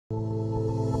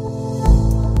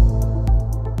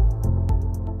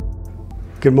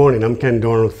Good morning, I'm Ken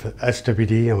Doiron with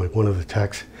SWD. I'm one of the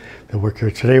techs that work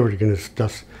here. Today we're going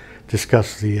to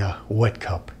discuss the wet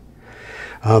cup.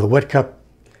 The wet cup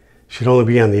should only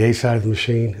be on the A side of the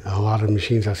machine. A lot of the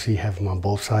machines I see have them on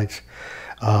both sides.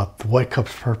 The wet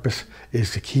cup's purpose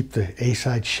is to keep the A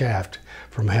side shaft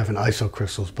from having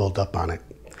isocrystals build up on it.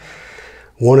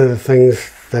 One of the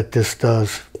things that this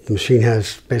does, the machine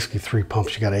has basically three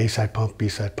pumps. You got an A side pump, B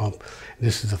side pump, and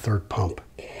this is the third pump.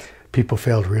 People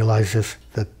fail to realize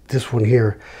that this one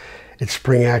here, it's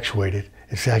spring actuated.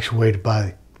 It's actuated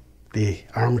by the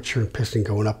armature and piston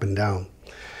going up and down.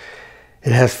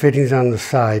 It has fittings on the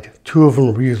side. Two of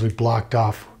them are usually blocked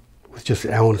off with just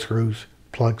Allen screws,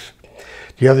 plugs.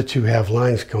 The other two have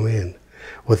lines come in.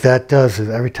 What that does is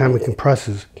every time it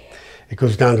compresses, it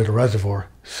goes down to the reservoir,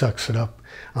 sucks it up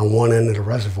on one end of the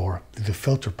reservoir. The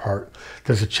filter part,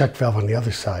 there's a check valve on the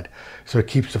other side. So it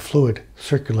keeps the fluid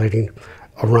circulating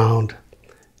around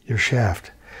your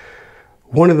shaft.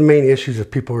 One of the main issues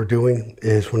that people are doing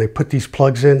is when they put these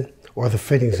plugs in or the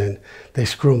fittings in, they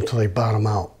screw them till they bottom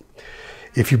out.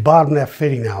 If you bottom that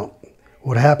fitting out,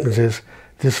 what happens is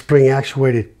this spring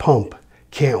actuated pump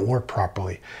can't work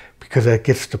properly because it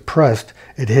gets depressed,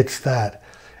 it hits that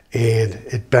and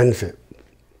it bends it.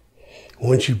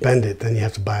 Once you bend it, then you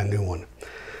have to buy a new one.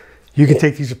 You can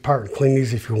take these apart and clean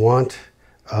these if you want.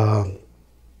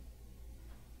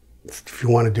 If you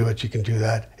want to do it, you can do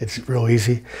that. It's real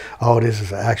easy. All it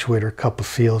is an actuator, a couple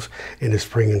seals, and a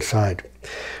spring inside.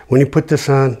 When you put this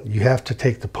on, you have to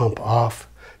take the pump off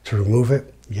to remove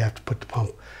it. You have to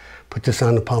put this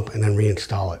on the pump and then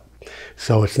reinstall it.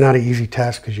 So it's not an easy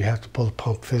task because you have to pull the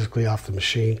pump physically off the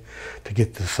machine to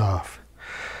get this off.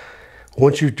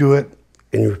 Once you do it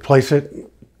and you replace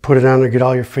it, put it on there, get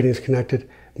all your fittings connected,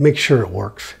 make sure it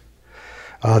works.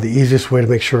 The easiest way to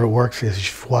make sure it works is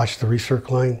if you watch the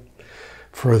recirc line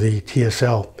for the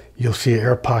TSL, you'll see an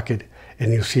air pocket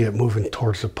and you'll see it moving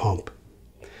towards the pump.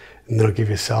 And that'll give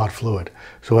you a solid fluid.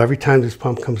 So every time this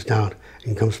pump comes down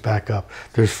and comes back up,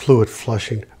 there's fluid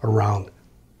flushing around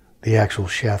the actual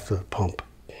shaft of the pump.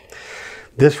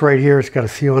 This right here, it's got a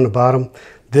seal on the bottom.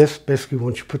 This, basically,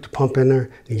 once you put the pump in there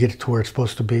and get it to where it's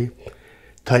supposed to be,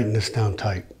 tighten this down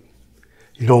tight.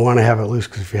 You don't want to have it loose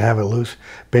because if you have it loose,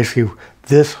 basically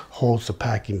this holds the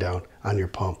packing down on your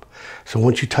pump. So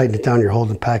once you tighten it down, you're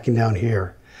holding the packing down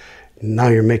here. Now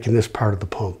you're making this part of the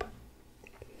pump.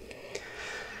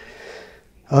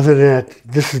 Other than that,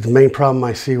 this is the main problem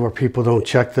I see where people don't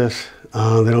check this.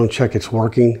 They don't check it's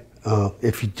working.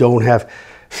 If you don't have,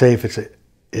 say if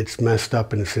it's messed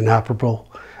up and it's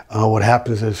inoperable, what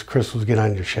happens is crystals get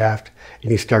on your shaft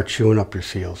and you start chewing up your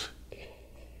seals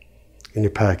in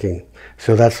your packing.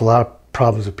 So that's a lot of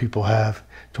problems that people have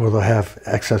to where they'll have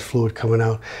excess fluid coming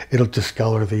out. It'll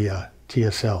discolor the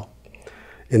TSL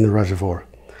in the reservoir.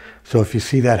 So if you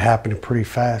see that happening pretty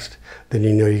fast, then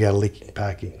you know you got a leaking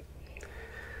packing.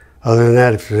 Other than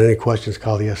that, if there's any questions,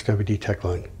 call the SWD tech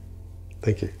line.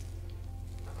 Thank you.